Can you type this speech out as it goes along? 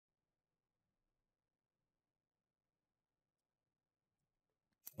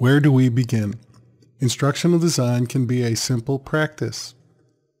Where do we begin? Instructional design can be a simple practice.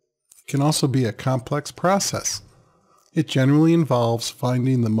 It can also be a complex process. It generally involves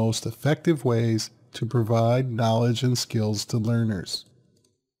finding the most effective ways to provide knowledge and skills to learners.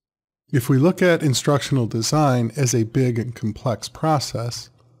 If we look at instructional design as a big and complex process,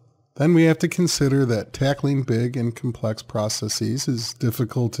 then we have to consider that tackling big and complex processes is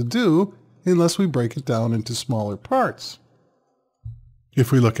difficult to do unless we break it down into smaller parts. If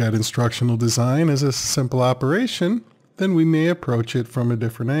we look at instructional design as a simple operation, then we may approach it from a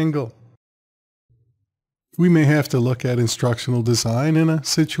different angle. We may have to look at instructional design in a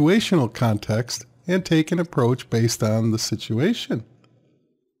situational context and take an approach based on the situation.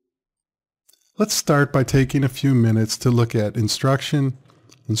 Let's start by taking a few minutes to look at instruction,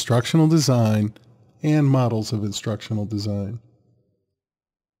 instructional design, and models of instructional design.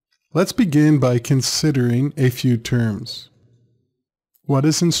 Let's begin by considering a few terms. What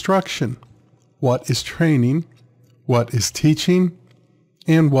is instruction? What is training? What is teaching?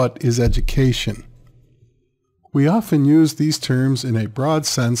 And what is education? We often use these terms in a broad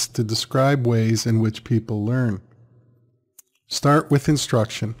sense to describe ways in which people learn. Start with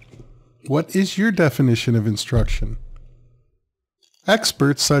instruction. What is your definition of instruction?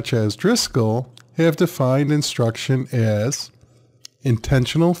 Experts such as Driscoll have defined instruction as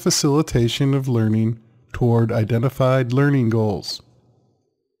intentional facilitation of learning toward identified learning goals.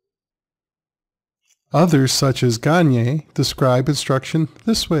 Others, such as Gagne, describe instruction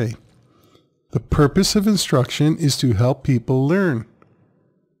this way. The purpose of instruction is to help people learn.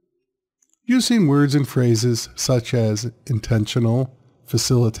 Using words and phrases such as intentional,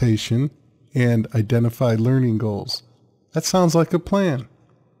 facilitation, and identified learning goals. That sounds like a plan.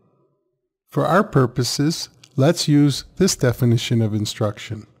 For our purposes, let's use this definition of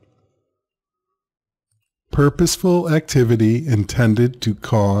instruction. Purposeful activity intended to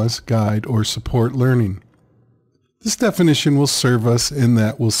cause, guide, or support learning. This definition will serve us in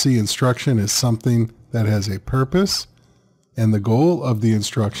that we'll see instruction as something that has a purpose, and the goal of the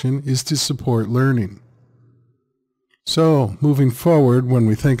instruction is to support learning. So, moving forward, when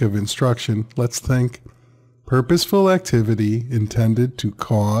we think of instruction, let's think purposeful activity intended to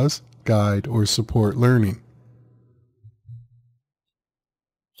cause, guide, or support learning.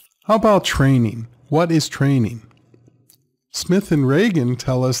 How about training? What is training? Smith and Reagan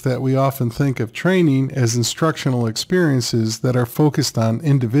tell us that we often think of training as instructional experiences that are focused on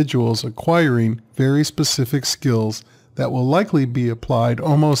individuals acquiring very specific skills that will likely be applied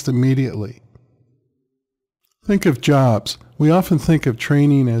almost immediately. Think of jobs. We often think of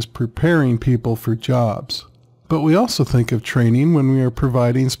training as preparing people for jobs. But we also think of training when we are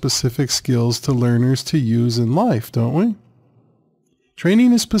providing specific skills to learners to use in life, don't we?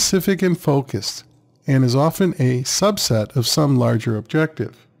 Training is specific and focused, and is often a subset of some larger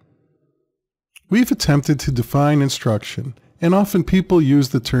objective. We've attempted to define instruction, and often people use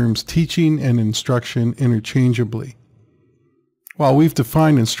the terms teaching and instruction interchangeably. While we've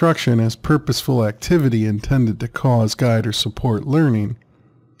defined instruction as purposeful activity intended to cause, guide, or support learning,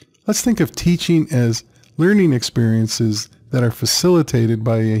 let's think of teaching as learning experiences that are facilitated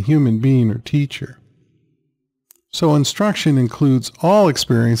by a human being or teacher. So instruction includes all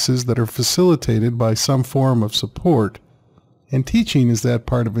experiences that are facilitated by some form of support, and teaching is that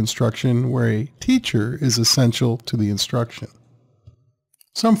part of instruction where a teacher is essential to the instruction.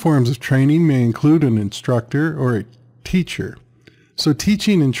 Some forms of training may include an instructor or a teacher, so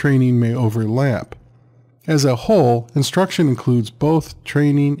teaching and training may overlap. As a whole, instruction includes both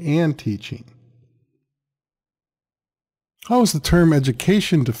training and teaching. How is the term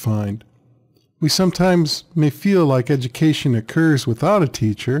education defined? We sometimes may feel like education occurs without a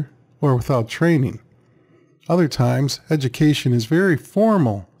teacher or without training. Other times, education is very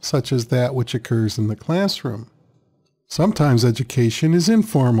formal, such as that which occurs in the classroom. Sometimes education is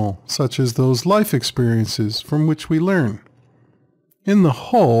informal, such as those life experiences from which we learn. In the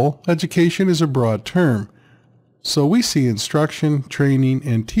whole, education is a broad term, so we see instruction, training,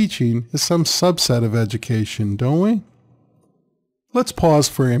 and teaching as some subset of education, don't we? Let's pause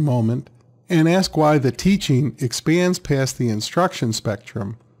for a moment and ask why the teaching expands past the instruction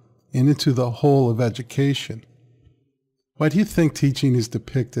spectrum and into the whole of education. Why do you think teaching is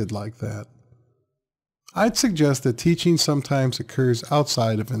depicted like that? I'd suggest that teaching sometimes occurs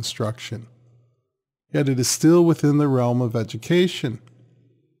outside of instruction, yet it is still within the realm of education.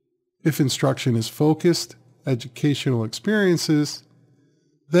 If instruction is focused, educational experiences,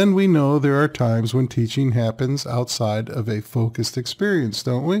 then we know there are times when teaching happens outside of a focused experience,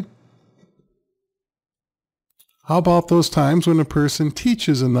 don't we? How about those times when a person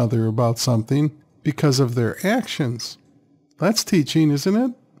teaches another about something because of their actions? That's teaching, isn't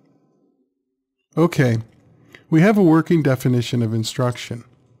it? Okay, we have a working definition of instruction.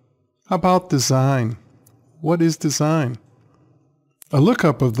 How about design? What is design? A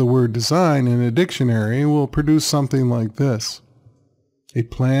lookup of the word design in a dictionary will produce something like this: a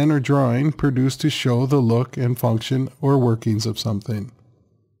plan or drawing produced to show the look and function or workings of something.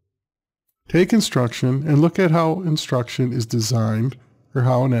 Take instruction and look at how instruction is designed or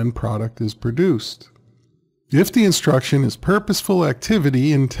how an end product is produced. If the instruction is purposeful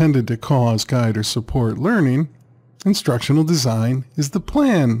activity intended to cause, guide, or support learning, instructional design is the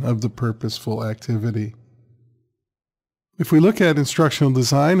plan of the purposeful activity. If we look at instructional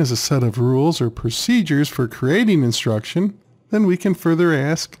design as a set of rules or procedures for creating instruction, then we can further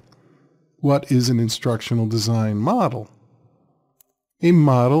ask, what is an instructional design model? A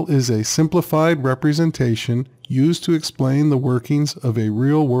model is a simplified representation used to explain the workings of a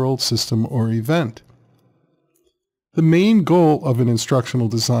real-world system or event. The main goal of an instructional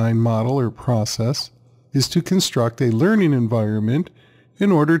design model or process is to construct a learning environment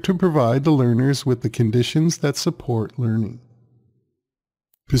in order to provide the learners with the conditions that support learning.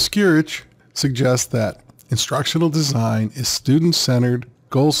 Piskurich suggests that instructional design is student-centered,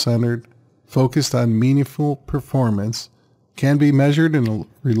 goal-centered, focused on meaningful performance, can be measured in a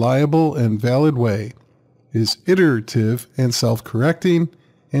reliable and valid way, is iterative and self-correcting,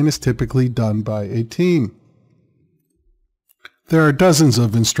 and is typically done by a team. There are dozens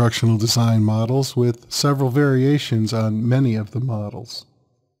of instructional design models with several variations on many of the models.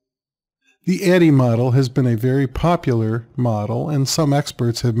 The ADDIE model has been a very popular model, and some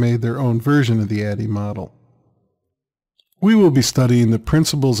experts have made their own version of the ADDIE model. We will be studying the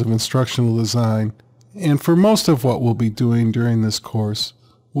principles of instructional design, and for most of what we'll be doing during this course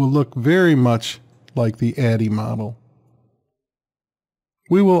will look very much like the ADDIE model.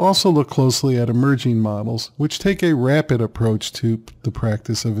 We will also look closely at emerging models, which take a rapid approach to the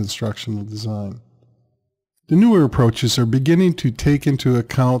practice of instructional design. The newer approaches are beginning to take into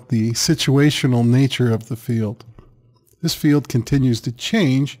account the situational nature of the field. This field continues to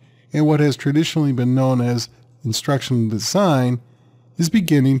change, and what has traditionally been known as instructional design is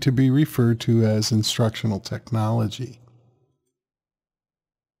beginning to be referred to as instructional technology.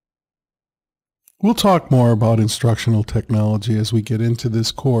 We'll talk more about instructional technology as we get into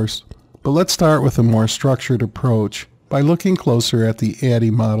this course, but let's start with a more structured approach by looking closer at the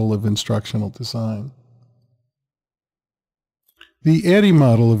ADDIE model of instructional design. The ADDIE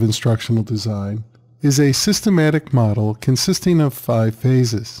model of instructional design is a systematic model consisting of 5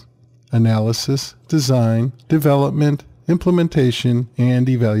 phases: analysis, design, development, implementation, and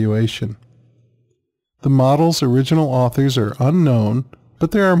evaluation. The model's original authors are unknown, but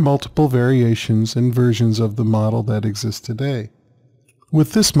there are multiple variations and versions of the model that exist today.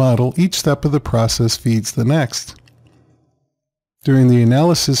 With this model, each step of the process feeds the next. During the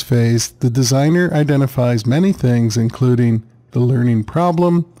analysis phase, the designer identifies many things, including the learning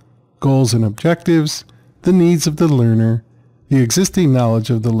problem, goals and objectives, the needs of the learner, the existing knowledge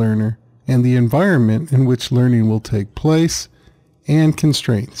of the learner, and the environment in which learning will take place, and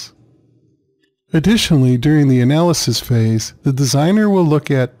constraints. Additionally, during the analysis phase, the designer will look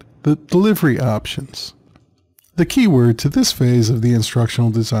at the delivery options. The key word to this phase of the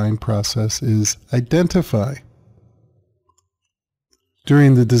instructional design process is identify.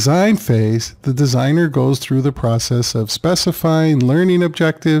 During the design phase, the designer goes through the process of specifying learning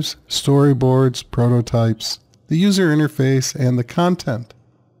objectives, storyboards, prototypes, the user interface, and the content.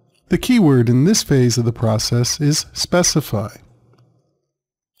 The key word in this phase of the process is specify.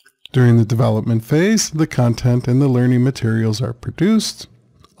 During the development phase, the content and the learning materials are produced,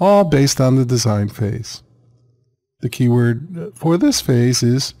 all based on the design phase. The key word for this phase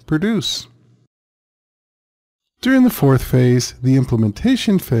is produce. During the 4th phase, the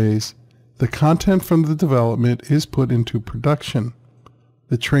implementation phase, the content from the development is put into production.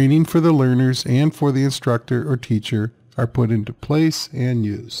 The training for the learners and for the instructor or teacher are put into place and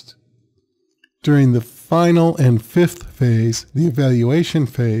used. During the final and 5th phase, the evaluation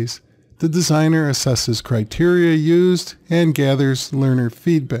phase, the designer assesses criteria used and gathers learner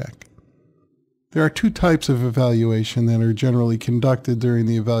feedback. There are 2 types of evaluation that are generally conducted during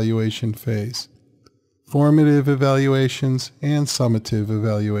the evaluation phase: formative evaluations and summative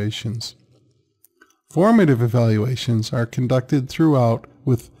evaluations. Formative evaluations are conducted throughout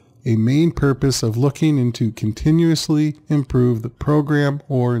with a main purpose of looking into continuously improve the program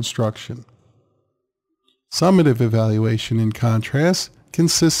or instruction. Summative evaluation, in contrast,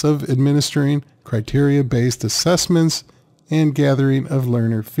 consists of administering criteria-based assessments and gathering of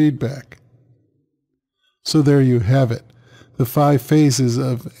learner feedback. So there you have it, the 5 phases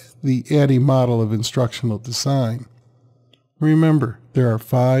of the ADDIE model of instructional design. Remember, there are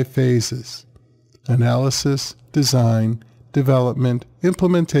 5 phases: analysis, design, development,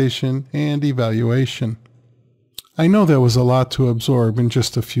 implementation, and evaluation. I know that was a lot to absorb in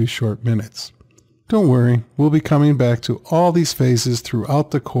just a few short minutes. Don't worry, we'll be coming back to all these phases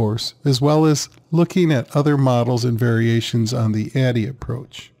throughout the course, as well as looking at other models and variations on the ADDIE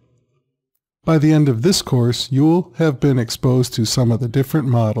approach. By the end of this course, you'll have been exposed to some of the different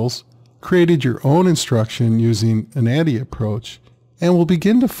models, created your own instruction using an ADDIE approach, and will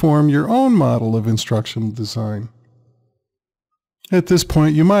begin to form your own model of instructional design. At this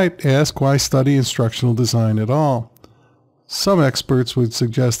point, you might ask, why study instructional design at all? Some experts would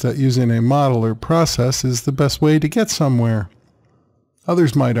suggest that using a model or process is the best way to get somewhere.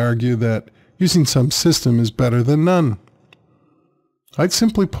 Others might argue that using some system is better than none. I'd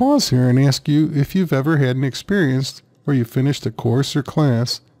simply pause here and ask you if you've ever had an experience where you finished a course or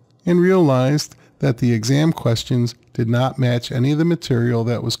class and realized that the exam questions did not match any of the material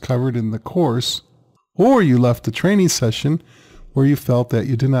that was covered in the course, or you left the training session where you felt that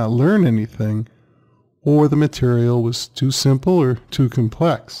you did not learn anything, or the material was too simple or too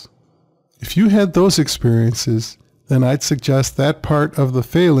complex. If you had those experiences, then I'd suggest that part of the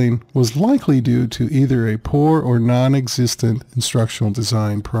failing was likely due to either a poor or non-existent instructional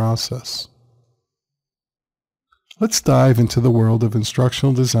design process. Let's dive into the world of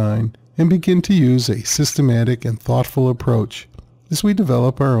instructional design and begin to use a systematic and thoughtful approach as we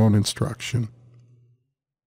develop our own instruction.